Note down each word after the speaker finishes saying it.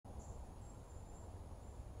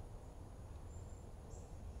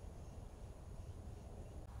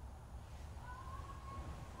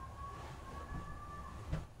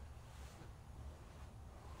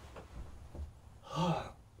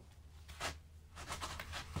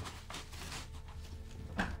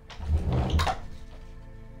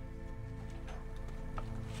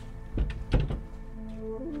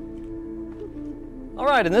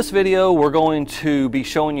Alright, in this video we're going to be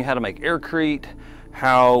showing you how to make aircrete,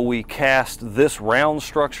 how we cast this round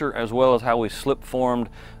structure, as well as how we slip formed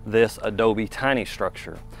this adobe tiny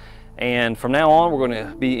structure. And from now on we're going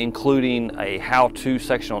to be including a how-to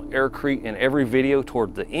section on aircrete in every video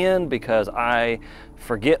toward the end, because I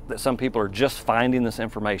forget that some people are just finding this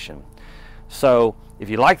information. So if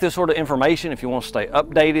you like this sort of information, if you want to stay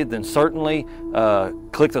updated, then certainly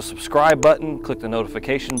click the subscribe button, click the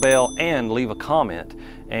notification bell, and leave a comment.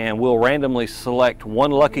 And we'll randomly select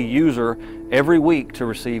one lucky user every week to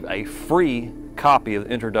receive a free copy of the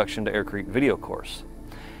Introduction to Aircrete video course.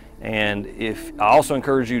 And I also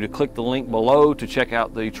encourage you to click the link below to check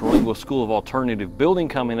out the Terlingua School of Alternative Building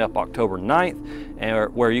coming up October 9th,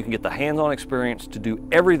 and where you can get the hands-on experience to do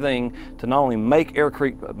everything to not only make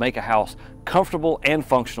aircrete, but make a house comfortable and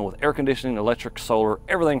functional with air conditioning, electric, solar,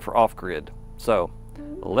 everything for off-grid. So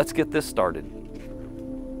let's get this started.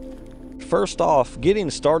 First off,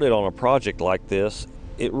 getting started on a project like this,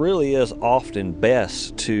 it really is often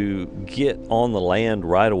best to get on the land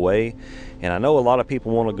right away. And I know a lot of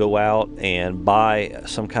people want to go out and buy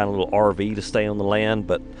some kind of little RV to stay on the land,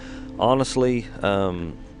 but honestly,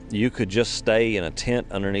 you could just stay in a tent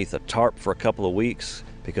underneath a tarp for a couple of weeks,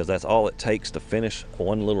 because that's all it takes to finish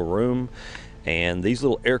one little room. And these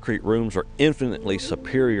little aircrete rooms are infinitely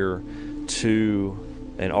superior to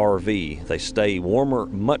an RV. They stay warmer,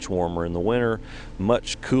 much warmer in the winter,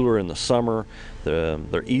 much cooler in the summer.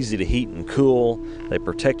 They're easy to heat and cool. They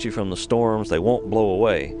protect you from the storms. They won't blow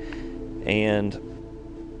away. And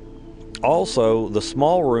also, the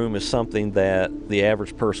small room is something that the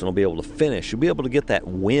average person will be able to finish. You'll be able to get that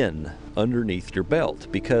win underneath your belt,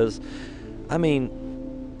 because, I mean,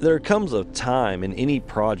 there comes a time in any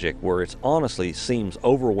project where it honestly seems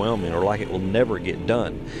overwhelming or like it will never get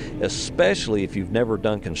done, especially if you've never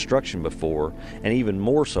done construction before, and even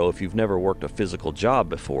more so if you've never worked a physical job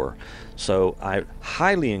before. So I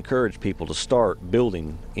highly encourage people to start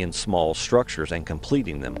building in small structures and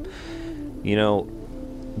completing them. You know,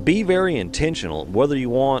 be very intentional, whether you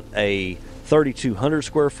want a 3,200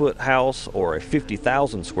 square foot house or a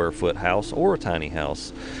 50,000 square foot house or a tiny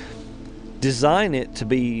house. Design it to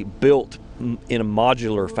be built in a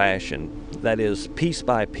modular fashion, that is, piece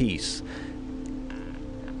by piece,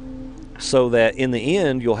 so that in the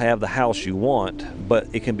end you'll have the house you want, but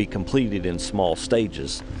it can be completed in small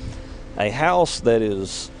stages. A house that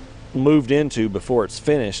is moved into before it's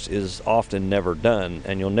finished is often never done,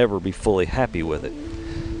 and you'll never be fully happy with it.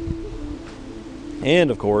 And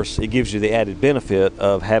of course, it gives you the added benefit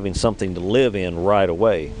of having something to live in right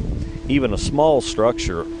away. Even a small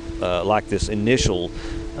structure like this initial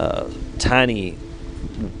tiny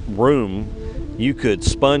room, you could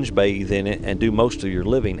sponge bathe in it and do most of your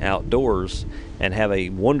living outdoors and have a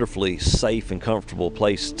wonderfully safe and comfortable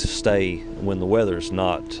place to stay when the weather's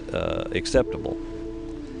not acceptable.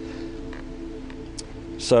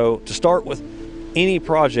 So to start with any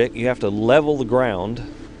project, you have to level the ground,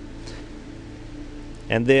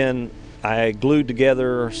 and then I glued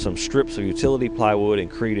together some strips of utility plywood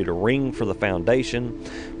and created a ring for the foundation.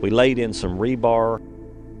 We laid in some rebar,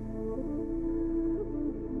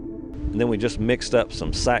 and then we just mixed up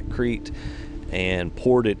some SqFt and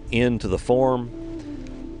poured it into the form.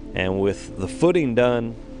 And with the footing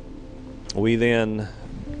done, we then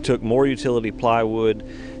took more utility plywood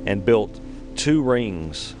and built 2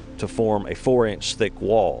 rings to form a 4-inch thick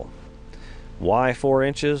wall. Why 4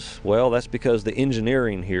 inches? Well, that's because the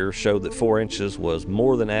engineering here showed that 4 inches was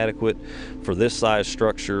more than adequate for this size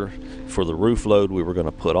structure for the roof load we were going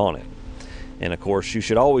to put on it. And of course, you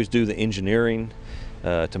should always do the engineering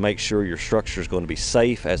to make sure your structure is going to be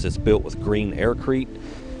safe, as it's built with green aircrete.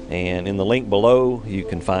 And in the link below, you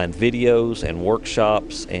can find videos and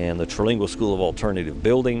workshops and the Terlingua School of Alternative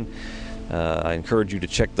Building. I encourage you to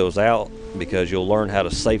check those out, because you'll learn how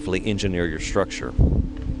to safely engineer your structure.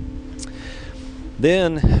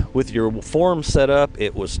 Then, with your form set up,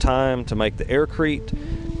 it was time to make the aircrete.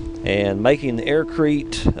 And making the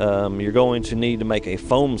aircrete, you're going to need to make a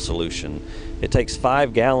foam solution. It takes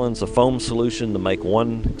 5 gallons of foam solution to make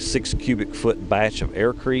 1 6 cubic foot batch of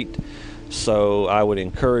aircrete. So I would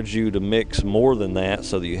encourage you to mix more than that,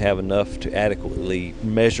 so that you have enough to adequately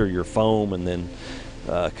measure your foam and then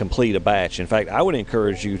complete a batch. In fact, I would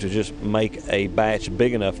encourage you to just make a batch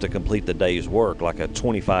big enough to complete the day's work, like a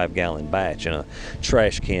 25-gallon batch in a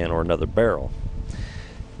trash can or another barrel.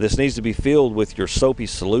 This needs to be filled with your soapy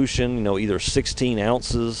solution, you know, either 16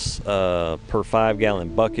 ounces per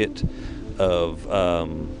 5-gallon bucket of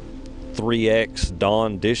 3X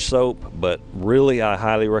Dawn dish soap, but really I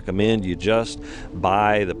highly recommend you just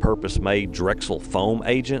buy the purpose-made Drexel foam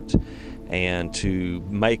agent. And to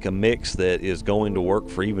make a mix that is going to work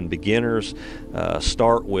for even beginners,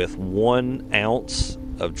 start with 1 ounce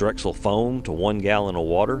of Drexel foam to 1 gallon of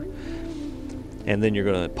water, and then you're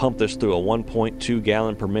going to pump this through a 1.2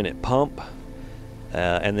 gallon per minute pump,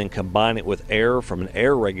 and then combine it with air from an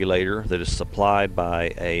air regulator that is supplied by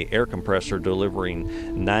an air compressor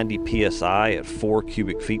delivering 90 psi at 4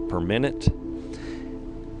 cubic feet per minute.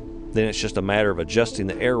 Then it's just a matter of adjusting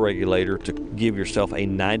the air regulator to give yourself a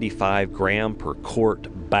 95 gram per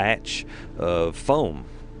quart batch of foam.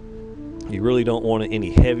 You really don't want it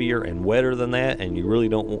any heavier and wetter than that, and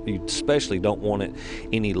you especially don't want it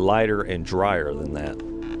any lighter and drier than that.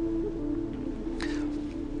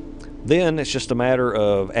 Then it's just a matter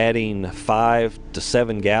of adding 5 to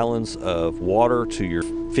 7 gallons of water to your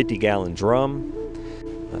 50-gallon drum.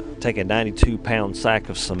 Take a 92-pound sack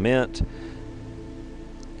of cement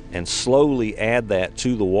and slowly add that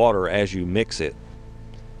to the water as you mix it.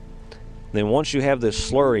 Then once you have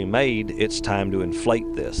this slurry made, it's time to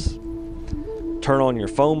inflate this. Turn on your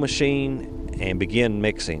foam machine and begin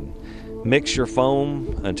mixing. Mix your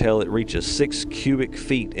foam until it reaches 6 cubic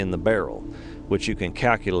feet in the barrel, which you can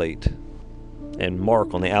calculate and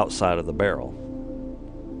mark on the outside of the barrel.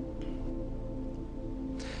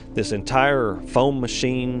 This entire foam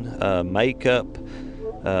machine makeup,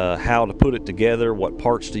 how to put it together, what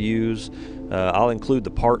parts to use, I'll include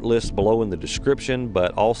the part list below in the description,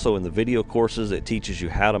 but also in the video courses it teaches you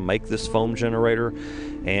how to make this foam generator.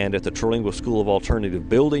 And at the Terlingua School of Alternative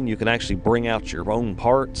Building, you can actually bring out your own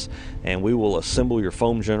parts and we will assemble your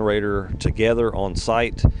foam generator together on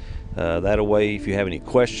site. That way, if you have any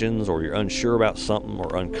questions or you're unsure about something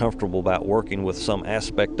or uncomfortable about working with some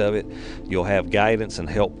aspect of it, you'll have guidance and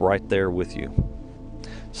help right there with you.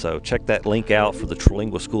 So check that link out for the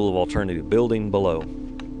Terlingua School of Alternative Building below.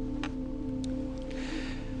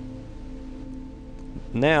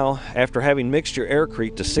 Now, after having mixed your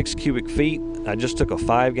aircrete to 6 cubic feet, I just took a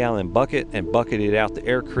 5-gallon bucket and bucketed out the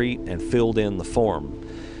aircrete and filled in the form.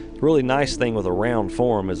 The really nice thing with a round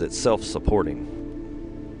form is it's self-supporting.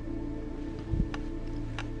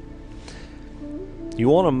 You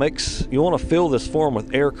want to fill this form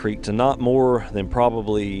with aircrete to not more than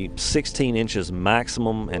probably 16 inches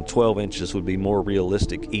maximum, and 12 inches would be more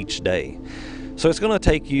realistic each day. So it's going to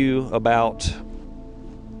take you about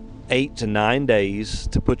 8 to 9 days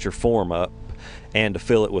to put your form up and to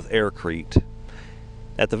fill it with aircrete.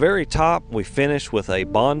 At the very top, we finish with a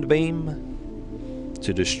bond beam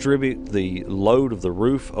to distribute the load of the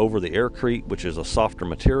roof over the aircrete, which is a softer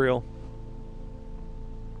material.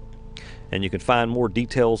 And you can find more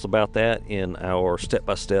details about that in our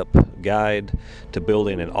step-by-step guide to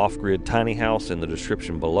building an off-grid tiny house in the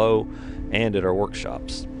description below and at our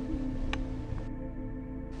workshops.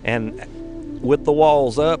 And with the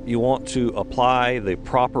walls up, you want to apply the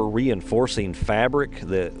proper reinforcing fabric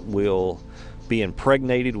that will be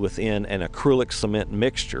impregnated within an acrylic cement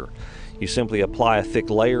mixture. You simply apply a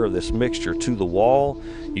thick layer of this mixture to the wall,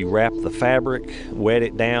 you wrap the fabric, wet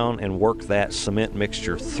it down, and work that cement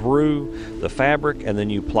mixture through the fabric, and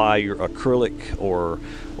then you apply your acrylic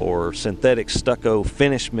or synthetic stucco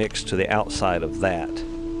finish mix to the outside of that.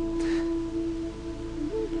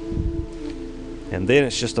 And then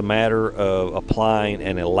it's just a matter of applying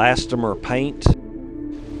an elastomer paint.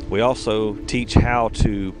 We also teach how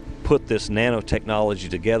to put this nanotechnology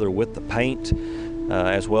together with the paint,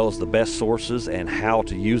 as well as the best sources and how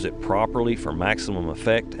to use it properly for maximum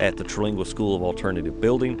effect at the Terlingua School of Alternative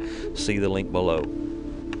Building. See the link below.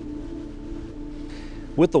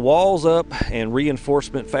 With the walls up and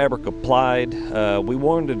reinforcement fabric applied, we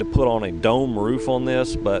wanted to put on a dome roof on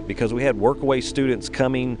this, but because we had workaway students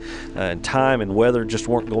coming and time and weather just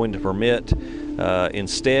weren't going to permit,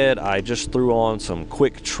 instead I just threw on some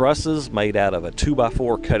quick trusses made out of a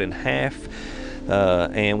 2x4 cut in half.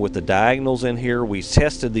 And with the diagonals in here, we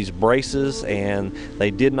tested these braces and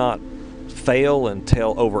they did not fail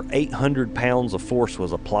until over 800 pounds of force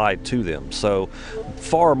was applied to them. So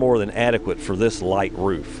far more than adequate for this light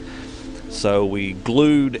roof. So we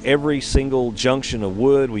glued every single junction of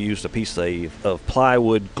wood. We used a piece of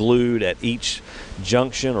plywood glued at each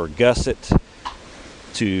junction or gusset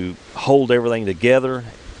to hold everything together.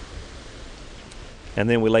 And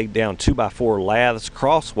then we laid down 2x4 laths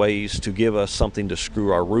crossways to give us something to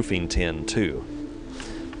screw our roofing tin to.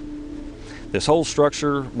 This whole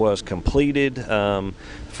structure was completed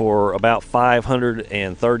for about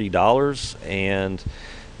 $530, and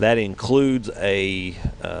that includes a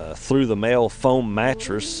through-the-mail foam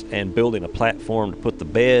mattress and building a platform to put the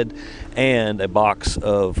bed and a box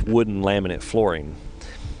of wooden laminate flooring.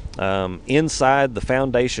 Inside the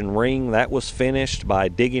foundation ring, that was finished by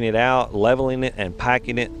digging it out, leveling it and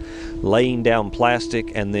packing it, laying down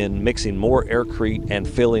plastic, and then mixing more aircrete and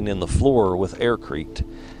filling in the floor with aircrete.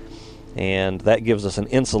 And that gives us an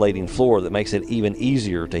insulating floor that makes it even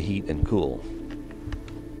easier to heat and cool.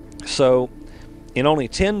 So in only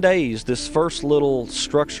 10 days, this first little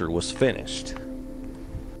structure was finished.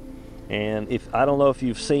 And I don't know if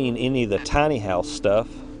you've seen any of the tiny house stuff,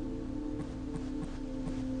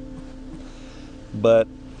 but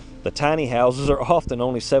the tiny houses are often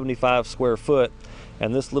only 75 square foot,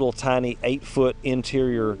 and this little tiny 8-foot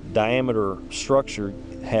interior diameter structure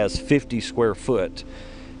has 50 square foot.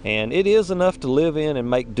 And it is enough to live in and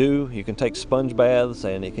make do. You can take sponge baths,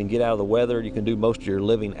 and it can get out of the weather. You can do most of your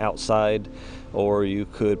living outside, or you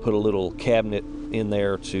could put a little cabinet in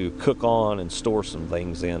there to cook on and store some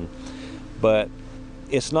things in. But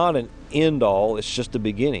it's not an end all, it's just a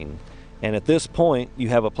beginning. And at this point, you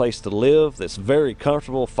have a place to live that's very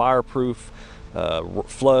comfortable, fireproof,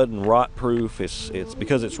 flood and rot proof. It's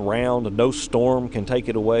because it's round, no storm can take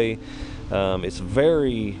it away. It's a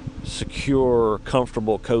very secure,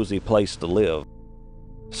 comfortable, cozy place to live.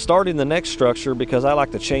 Starting the next structure, because I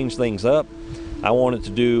like to change things up, I wanted to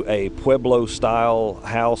do a Pueblo style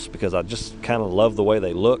house because I just kind of love the way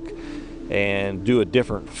they look, and do a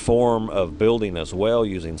different form of building as well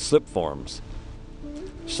using slip forms.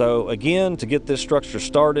 So again, to get this structure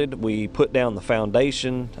started, we put down the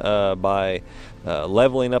foundation by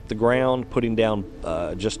leveling up the ground, putting down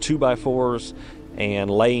just 2x4s, and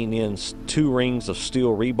laying in 2 rings of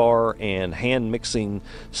steel rebar and hand mixing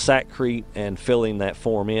Sackcrete and filling that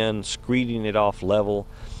form in, screeding it off level.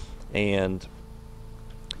 And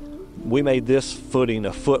we made this footing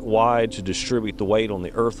a foot wide to distribute the weight on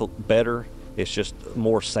the earth better. It's just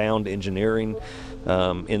more sound engineering.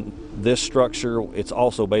 In this structure, it's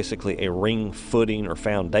also basically a ring footing or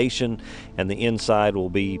foundation, and the inside will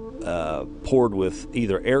be poured with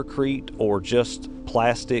either aircrete or just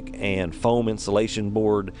plastic and foam insulation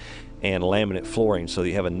board and laminate flooring, so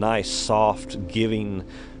you have a nice, soft, giving,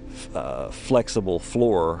 flexible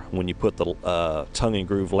floor when you put the tongue and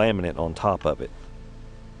groove laminate on top of it.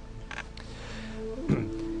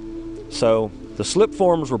 So the slip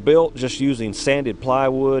forms were built just using sanded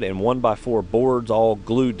plywood and 1x4 boards all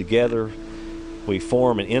glued together. We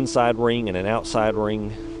form an inside ring and an outside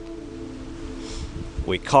ring.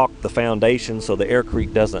 We caulk the foundation so the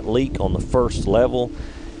aircrete doesn't leak on the first level.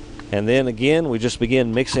 And then again, we just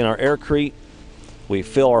begin mixing our aircrete. We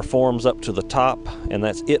fill our forms up to the top, and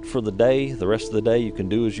that's it for the day. The rest of the day you can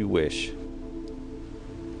do as you wish.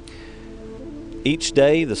 Each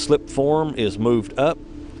day the slip form is moved up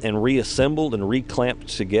and reassembled and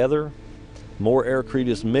reclamped together. More aircrete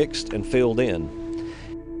is mixed and filled in.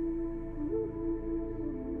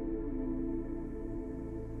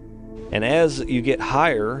 And as you get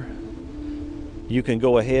higher, you can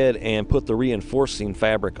go ahead and put the reinforcing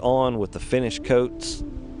fabric on with the finish coats.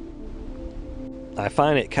 I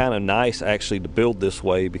find it kind of nice actually to build this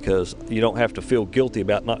way because you don't have to feel guilty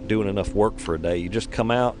about not doing enough work for a day. You just come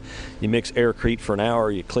out, you mix aircrete for an hour,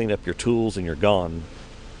 you clean up your tools, and you're gone.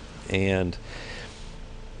 And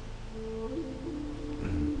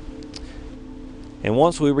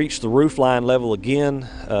once we reach the roof line level again,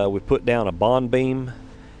 we put down a bond beam,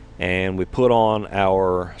 and we put on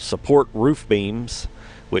our support roof beams,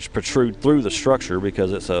 which protrude through the structure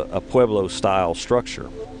because it's a Pueblo style structure.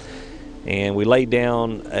 And we laid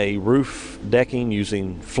down a roof decking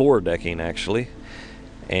using floor decking actually,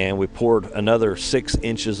 and we poured another 6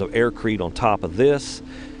 inches of aircrete on top of this.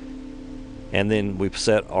 And then we've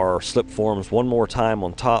set our slip forms one more time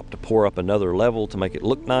on top to pour up another level to make it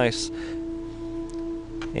look nice.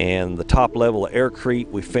 And the top level of aircrete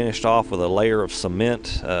we finished off with a layer of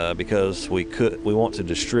cement because we want to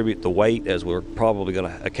distribute the weight, as we're probably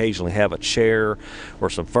going to occasionally have a chair or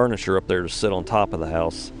some furniture up there to sit on top of the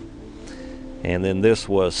house. And then this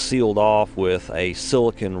was sealed off with a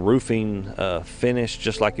silicone roofing finish,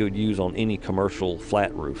 just like you would use on any commercial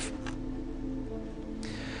flat roof.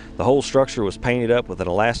 The whole structure was painted up with an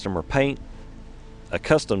elastomer paint. A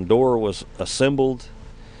custom door was assembled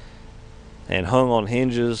and hung on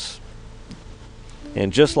hinges.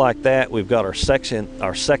 And just like that, we've got our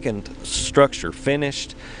second structure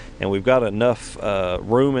finished, and we've got enough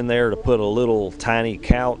room in there to put a little tiny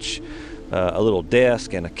couch, a little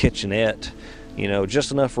desk, and a kitchenette. You know,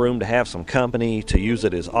 just enough room to have some company, to use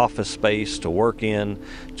it as office space, to work in,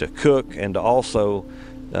 to cook, and to also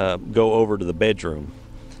go over to the bedroom.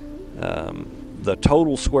 The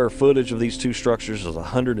total square footage of these two structures is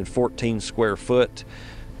 114 square foot.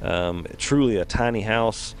 Truly a tiny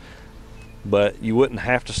house. But you wouldn't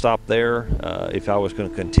have to stop there. If I was going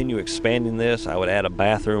to continue expanding this, I would add a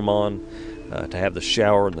bathroom on to have the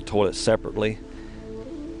shower and the toilet separately.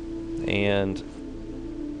 And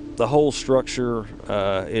the whole structure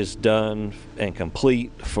is done and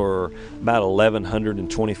complete for about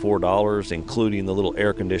 $1,124, including the little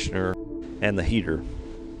air conditioner and the heater.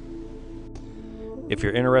 If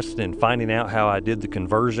you're interested in finding out how I did the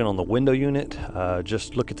conversion on the window unit,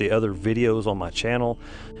 just look at the other videos on my channel.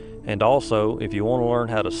 And also, if you want to learn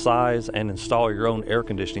how to size and install your own air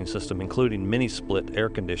conditioning system, including mini split air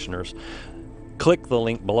conditioners, click the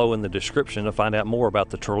link below in the description to find out more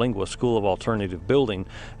about the Terlingua School of Alternative Building,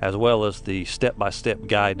 as well as the step-by-step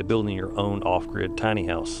guide to building your own off-grid tiny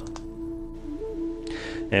house.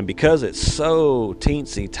 And because it's so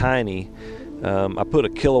teensy tiny, I put a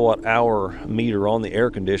kilowatt-hour meter on the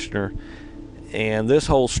air conditioner, and this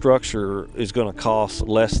whole structure is going to cost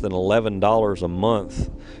less than $11 a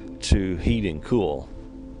month to heat and cool.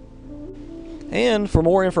 And for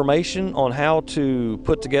more information on how to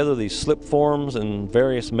put together these slip forms and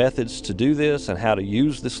various methods to do this and how to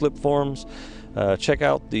use the slip forms, check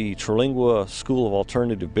out the Terlingua School of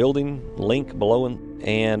Alternative Building link below.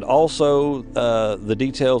 And also the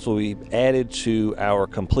details will be added to our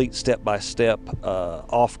complete step-by-step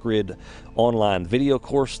off-grid online video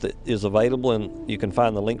course that is available, and you can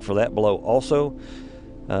find the link for that below also.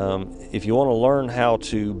 If you want to learn how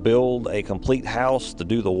to build a complete house, to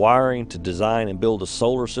do the wiring, to design and build a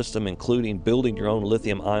solar system, including building your own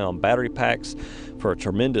lithium-ion battery packs for a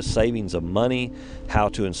tremendous savings of money, how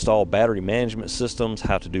to install battery management systems,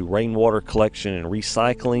 how to do rainwater collection and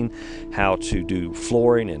recycling, how to do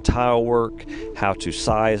flooring and tile work, how to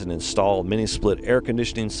size and install mini split air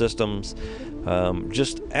conditioning systems,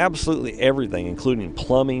 just absolutely everything, including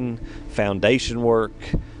plumbing, foundation work,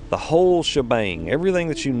 the whole shebang, everything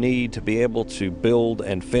that you need to be able to build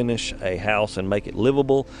and finish a house and make it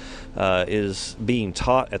livable is being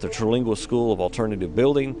taught at the Terlingua School of Alternative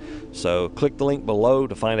Building. So click the link below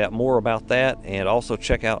to find out more about that, and also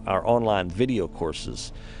check out our online video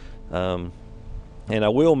courses. And I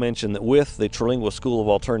will mention that with the Terlingua School of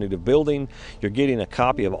Alternative Building, you're getting a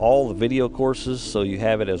copy of all the video courses, so you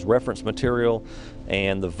have it as reference material,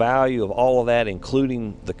 and the value of all of that,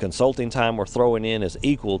 including the consulting time we're throwing in, is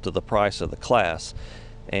equal to the price of the class.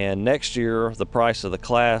 And next year, the price of the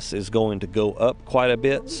class is going to go up quite a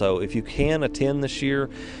bit. So if you can attend this year,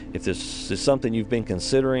 if this is something you've been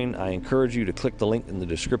considering, I encourage you to click the link in the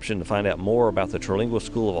description to find out more about the Terlingua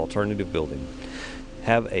School of Alternative Building.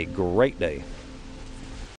 Have a great day.